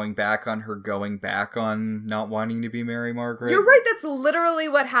going back on not wanting to be Mary Margaret. You're right, that's literally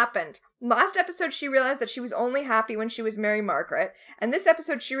what happened. Last episode, she realized that she was only happy when she was Mary Margaret, and this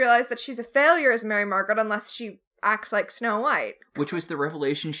episode, she realized that she's a failure as Mary Margaret unless she acts like Snow White. Which was the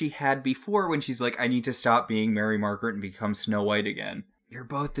revelation she had before when she's like, I need to stop being Mary Margaret and become Snow White again. You're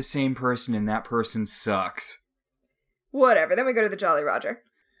both the same person, and that person sucks. Whatever, then we go to the Jolly Roger.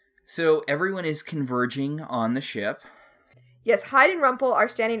 So everyone is converging on the ship. Yes, Hyde and Rumple are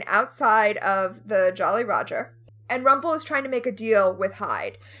standing outside of the Jolly Roger, and Rumple is trying to make a deal with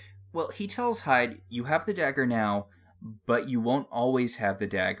Hyde. Well, he tells Hyde, you have the dagger now, but you won't always have the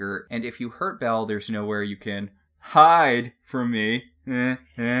dagger, and if you hurt Belle, there's nowhere you can hide from me.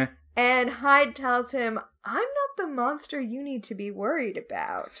 And Hyde tells him, I'm not the monster you need to be worried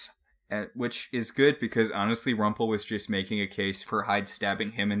about. Which is good, because honestly, Rumple was just making a case for Hyde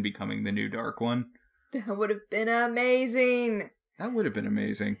stabbing him and becoming the new Dark One. That would have been amazing. That would have been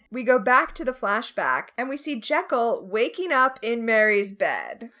amazing. We go back to the flashback, and we see Jekyll waking up in Mary's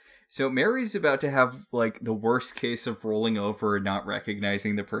bed. So Mary's about to have, like, the worst case of rolling over and not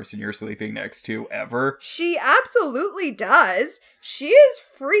recognizing the person you're sleeping next to ever. She absolutely does. She is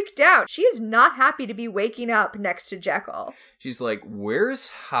freaked out. She is not happy to be waking up next to Jekyll. She's like, where's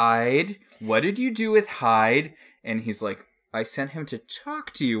Hyde? What did you do with Hyde? And he's like, I sent him to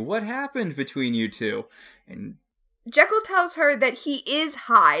talk to you. What happened between you two? And Jekyll tells her that he is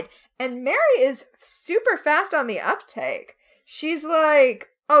Hyde, and Mary is super fast on the uptake. She's like,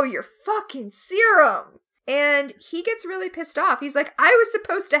 oh, you're fucking serum. And he gets really pissed off. He's like, I was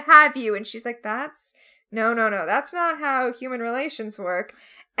supposed to have you. And she's like, no, that's not how human relations work.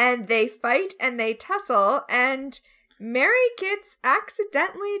 And they fight and they tussle, and Mary gets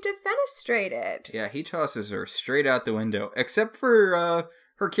accidentally defenestrated. Yeah, he tosses her straight out the window, except for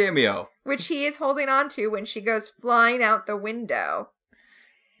her cameo. Which he is holding on to when she goes flying out the window.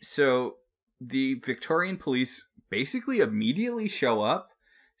 So the Victorian police basically immediately show up.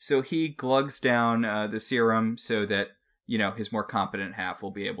 So he glugs down the serum so that, you know, his more competent half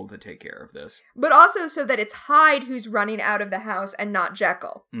will be able to take care of this. But also so that it's Hyde who's running out of the house and not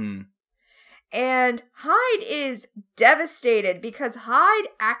Jekyll. And Hyde is devastated because Hyde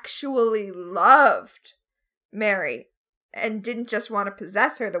actually loved Mary and didn't just want to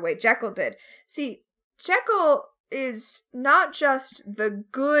possess her the way Jekyll did. See, Jekyll is not just the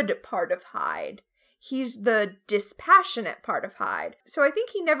good part of Hyde. He's the dispassionate part of Hyde. So I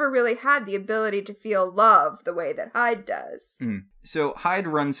think he never really had the ability to feel love the way that Hyde does. So Hyde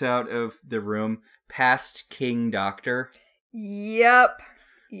runs out of the room past King Doctor. Yup.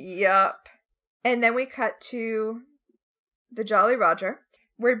 And then we cut to the Jolly Roger,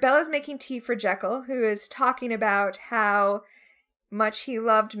 where Bella's making tea for Jekyll, who is talking about how much he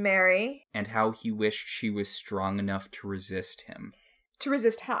loved Mary. And how he wished she was strong enough to resist him. To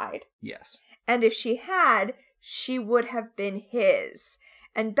resist Hyde. Yes. And if she had, she would have been his.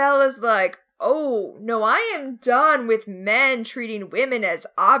 And Bella's like, oh, no, I am done with men treating women as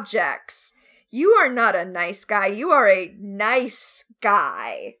objects. You are not a nice guy. You are a nice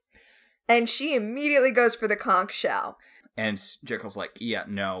guy. And she immediately goes for the conch shell. And Jekyll's like, yeah,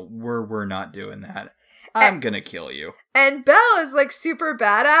 no, we're not doing that. I'm gonna kill you. And Belle is like super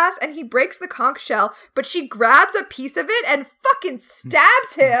badass, and he breaks the conch shell, but she grabs a piece of it and fucking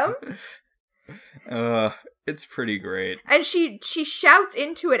stabs him. It's pretty great. And she shouts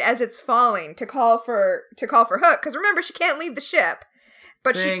into it as it's falling to call for Hook, because remember, she can't leave the ship.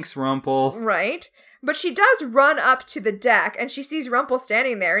 But Thanks, Rumple. Right? But she does run up to the deck, and she sees Rumple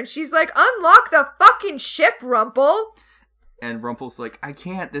standing there, and she's like, unlock the fucking ship, Rumple! And Rumple's like, I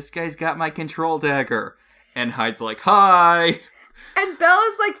can't, this guy's got my control dagger. And Hyde's like, hi! And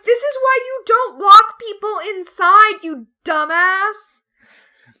Bella's like, this is why you don't lock people inside, you dumbass!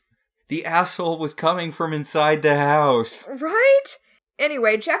 The asshole was coming from inside the house. Right?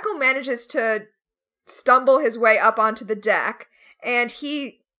 Anyway, Jekyll manages to stumble his way up onto the deck, and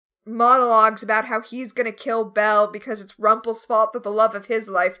he monologues about how he's gonna kill Belle because it's Rumple's fault that the love of his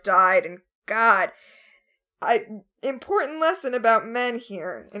life died, and God, important lesson about men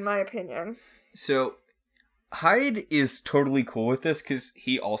here, in my opinion. So, Hyde is totally cool with this because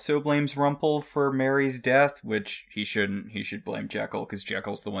he also blames Rumple for Mary's death, which he shouldn't. He should blame Jekyll because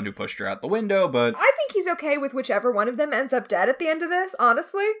Jekyll's the one who pushed her out the window, but... I think he's okay with whichever one of them ends up dead at the end of this,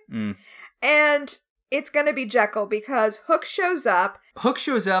 honestly. And it's gonna be Jekyll because Hook shows up. Hook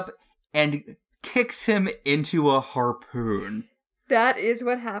shows up and kicks him into a harpoon. That is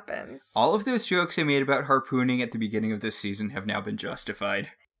what happens. All of those jokes I made about harpooning at the beginning of this season have now been justified.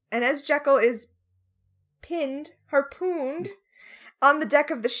 And as Jekyll is harpooned on the deck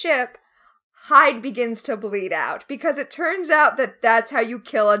of the ship, Hyde begins to bleed out because it turns out that that's how you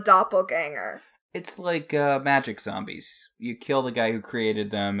kill a doppelganger. It's like magic zombies. You kill the guy who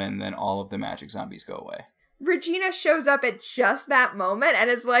created them and then all of the magic zombies go away. Regina shows up at just that moment and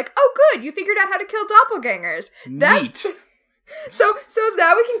is like, oh good, you figured out how to kill doppelgangers. Neat. So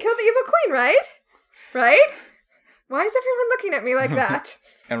now we can kill the evil queen, right? Right? Why is everyone looking at me like that?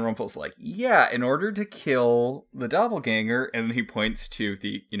 And Rumple's like, yeah, in order to kill the doppelganger, and then he points to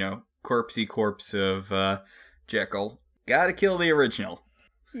the, corpsey corpse of Jekyll, gotta kill the original.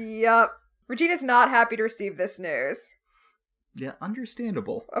 Yup. Regina's not happy to receive this news. Yeah,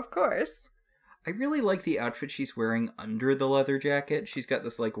 understandable. Of course. I really like the outfit she's wearing under the leather jacket. She's got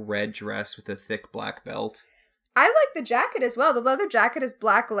this, red dress with a thick black belt. I like the jacket as well. The leather jacket is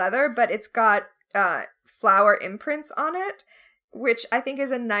black leather, but it's got flower imprints on it, which I think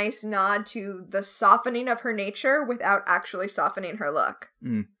is a nice nod to the softening of her nature without actually softening her look.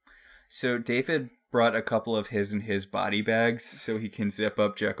 So David brought a couple of his body bags so he can zip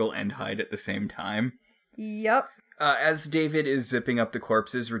up Jekyll and Hyde at the same time. Yep. As David is zipping up the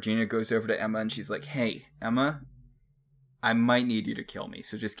corpses, Regina goes over to Emma and she's like, hey, Emma, I might need you to kill me,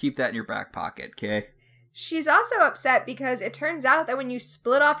 so just keep that in your back pocket, okay? She's also upset because it turns out that when you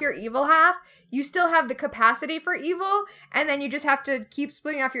split off your evil half, you still have the capacity for evil, and then you just have to keep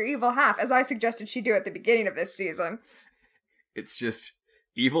splitting off your evil half, as I suggested she do at the beginning of this season. It's just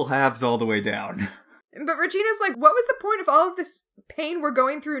evil halves all the way down. But Regina's like, what was the point of all of this pain we're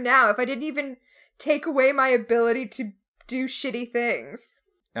going through now if I didn't even take away my ability to do shitty things?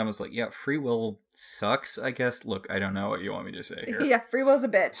 Emma's like, yeah, free will sucks, I guess. Look, I don't know what you want me to say here. Yeah, free will's a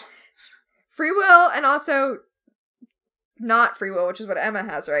bitch. Free will, and also not free will, which is what Emma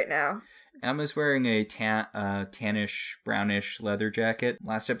has right now. Emma's wearing a tannish, brownish leather jacket.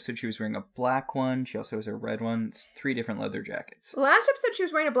 Last episode, she was wearing a black one. She also has a red one. It's 3 different leather jackets. Last episode, she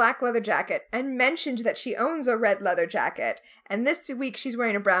was wearing a black leather jacket and mentioned that she owns a red leather jacket. And this week, she's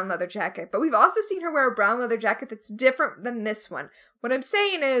wearing a brown leather jacket. But we've also seen her wear a brown leather jacket that's different than this one. What I'm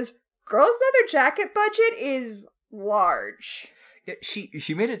saying is, girl's leather jacket budget is large. Yeah,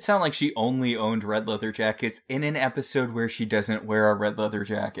 she made it sound like she only owned red leather jackets in an episode where she doesn't wear a red leather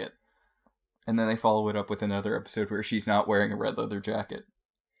jacket. And then they follow it up with another episode where she's not wearing a red leather jacket.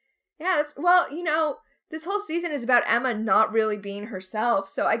 Yeah, this whole season is about Emma not really being herself,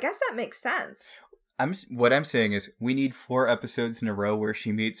 so I guess that makes sense. What I'm saying is, we need 4 episodes in a row where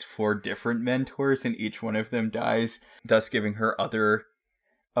she meets 4 different mentors and each one of them dies, thus giving her other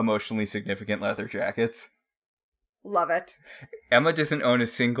emotionally significant leather jackets. Love it. Emma doesn't own a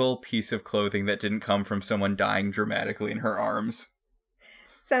single piece of clothing that didn't come from someone dying dramatically in her arms.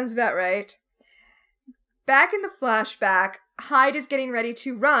 Sounds about right. Back in the flashback, Hyde is getting ready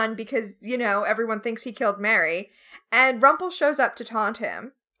to run because, everyone thinks he killed Mary, and Rumple shows up to taunt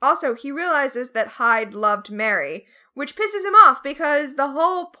him. Also, he realizes that Hyde loved Mary, which pisses him off because the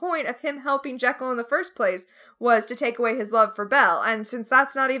whole point of him helping Jekyll in the first place was to take away his love for Belle, and since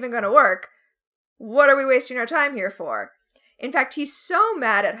that's not even going to work, what are we wasting our time here for? In fact, he's so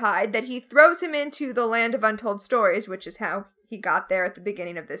mad at Hyde that he throws him into the Land of Untold Stories, which is how he got there at the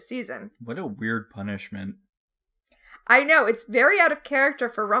beginning of this season. What a weird punishment. I know, it's very out of character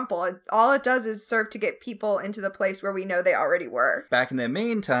for Rumple. All it does is serve to get people into the place where we know they already were. Back in the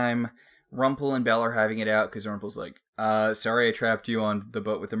main time, Rumple and Belle are having it out because Rumple's like, sorry I trapped you on the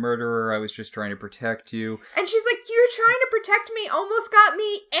boat with the murderer. I was just trying to protect you. And she's like, you're trying to protect me, almost got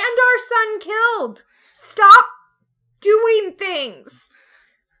me and our son killed. Stop doing things.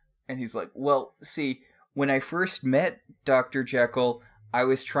 And he's like, well, see, when I first met Dr. Jekyll, I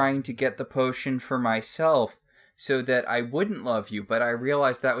was trying to get the potion for myself so that I wouldn't love you, but I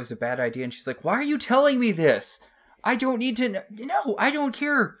realized that was a bad idea. And she's like, why are you telling me this? I don't need to know. No, I don't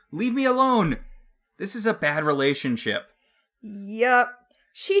care. Leave me alone. This is a bad relationship. Yep.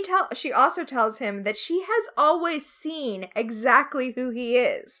 She also tells him that she has always seen exactly who he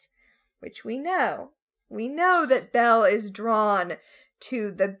is, which we know. We know that Belle is drawn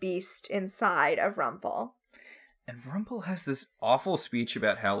to the beast inside of Rumple. And Rumple has this awful speech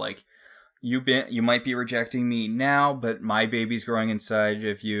about how, you might be rejecting me now, but my baby's growing inside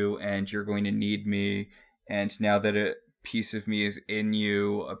of you, and you're going to need me, and now that a piece of me is in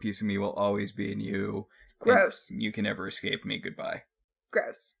you, a piece of me will always be in you. Gross. You can never escape me. Goodbye.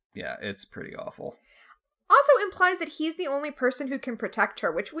 Gross. Yeah, it's pretty awful. Also implies that he's the only person who can protect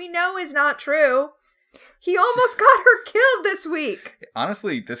her, which we know is not true. He almost got her killed this week.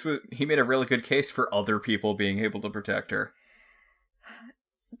 Honestly, he made a really good case for other people being able to protect her.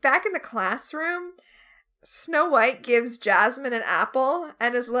 Back in the classroom, Snow White gives Jasmine an apple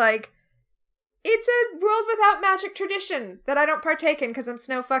and is like, it's a world without magic tradition that I don't partake in because I'm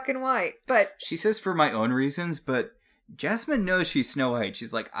Snow fucking White. But she says for my own reasons, but Jasmine knows she's Snow White.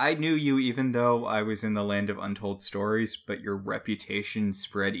 She's like, I knew you even though I was in the land of untold stories, but your reputation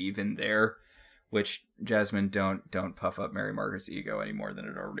spread even there. Which, Jasmine, don't puff up Mary Margaret's ego any more than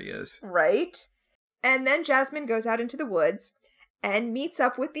it already is. Right? And then Jasmine goes out into the woods and meets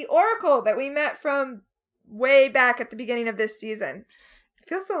up with the Oracle that we met from way back at the beginning of this season. It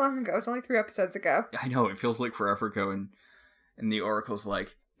feels so long ago. It's only 3 episodes ago. I know, it feels like forever ago. And the Oracle's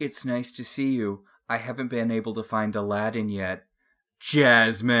like, it's nice to see you. I haven't been able to find Aladdin yet.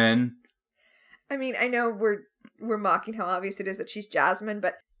 Jasmine! I mean, I know we're mocking how obvious it is that she's Jasmine,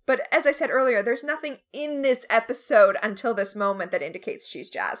 but as I said earlier, there's nothing in this episode until this moment that indicates she's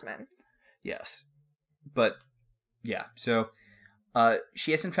Jasmine. Yes. But, yeah, so,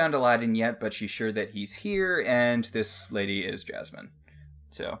 she hasn't found Aladdin yet, but she's sure that he's here, and this lady is Jasmine.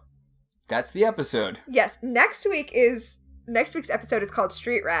 So, that's the episode. Yes, next week's episode is called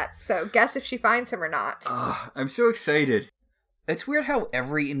Street Rats, so guess if she finds him or not. I'm so excited. It's weird how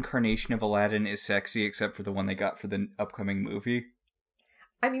every incarnation of Aladdin is sexy except for the one they got for the upcoming movie.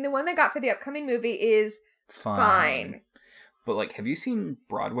 I mean, the one they got for the upcoming movie is fine. But, like, have you seen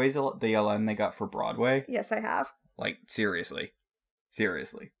the Aladdin they got for Broadway? Yes, I have. Like, seriously.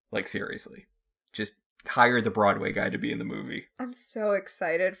 Seriously. Like, seriously. Just hire the Broadway guy to be in the movie. I'm so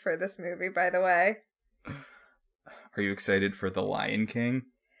excited for this movie, by the way. Are you excited for The Lion King?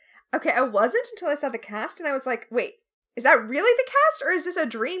 Okay, I wasn't until I saw the cast, and I was like, wait, is that really the cast, or is this a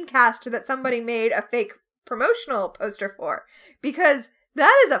dream cast that somebody made a fake promotional poster for? Because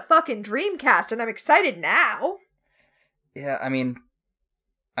that is a fucking dream cast, and I'm excited now. Yeah, I mean,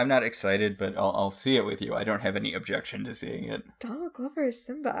 I'm not excited, but I'll see it with you. I don't have any objection to seeing it. Donald Glover is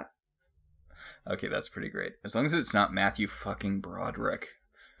Simba. Okay, that's pretty great. As long as it's not Matthew fucking Broderick.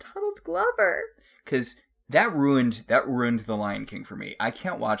 It's Donald Glover. Because that ruined The Lion King for me. I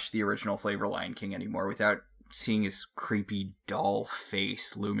can't watch the original flavor Lion King anymore without seeing his creepy doll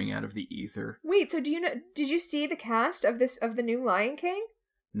face looming out of the ether. Wait, so did you see the cast of the new Lion King?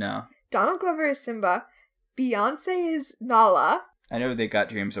 No. Donald Glover is Simba. Beyonce is Nala. I know they got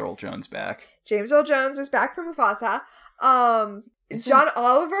James Earl Jones back. James Earl Jones is back from Mufasa. John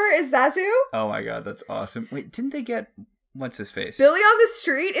Oliver is Zazu. Oh my god, that's awesome. Wait, didn't they get what's his face? Billy on the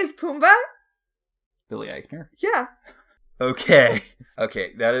Street is Pumbaa. Billy Eichner? Yeah. Okay,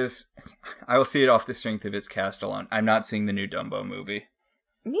 that is... I will see it off the strength of its cast alone. I'm not seeing the new Dumbo movie.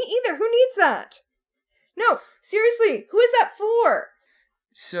 Me either. Who needs that? No, seriously, who is that for?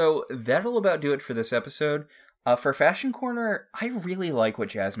 So, that'll about do it for this episode. For Fashion Corner, I really like what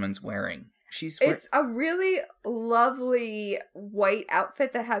Jasmine's wearing. It's a really lovely white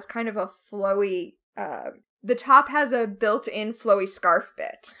outfit that has kind of a flowy... the top has a built-in flowy scarf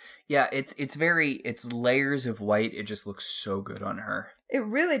bit. Yeah, it's layers of white. It just looks so good on her. It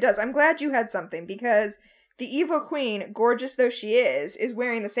really does. I'm glad you had something, because the evil queen, gorgeous though she is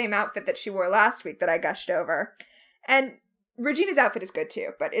wearing the same outfit that she wore last week that I gushed over. And Regina's outfit is good too,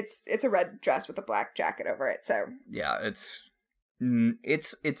 but it's a red dress with a black jacket over it, so. Yeah, it's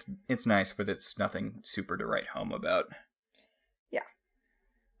nice, but it's nothing super to write home about. Yeah.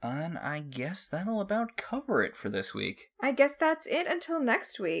 And I guess that'll about cover it for this week. I guess that's it until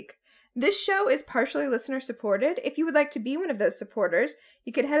next week. This show is partially listener supported. If you would like to be one of those supporters,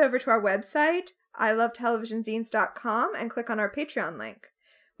 you could head over to our website, ilovetelevisionzines.com, and click on our Patreon link.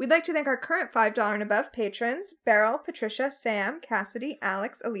 We'd like to thank our current $5 and above patrons, Beryl, Patricia, Sam, Cassidy,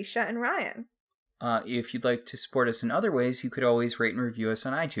 Alex, Alicia, and Ryan. If you'd like to support us in other ways, you could always rate and review us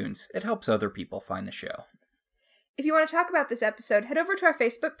on iTunes. It helps other people find the show. If you want to talk about this episode, head over to our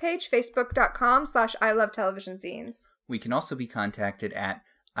Facebook page, facebook.com/ilovetelevisionzines. We can also be contacted at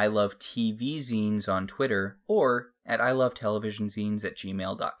ilovetvzines on Twitter or at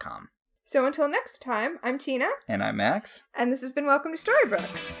ilovetelevisionzines@gmail.com. So until next time, I'm Tina. And I'm Max. And this has been Welcome to Storybrooke.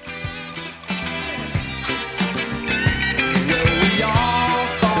 We all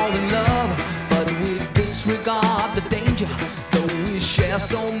fall in love, but we disregard the danger. Though we share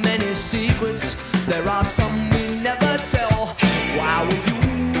so many secrets, there are some we never tell. Why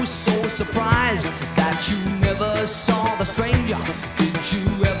were you so surprised that you never saw the stranger? Did you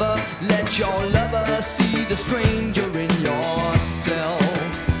ever let your love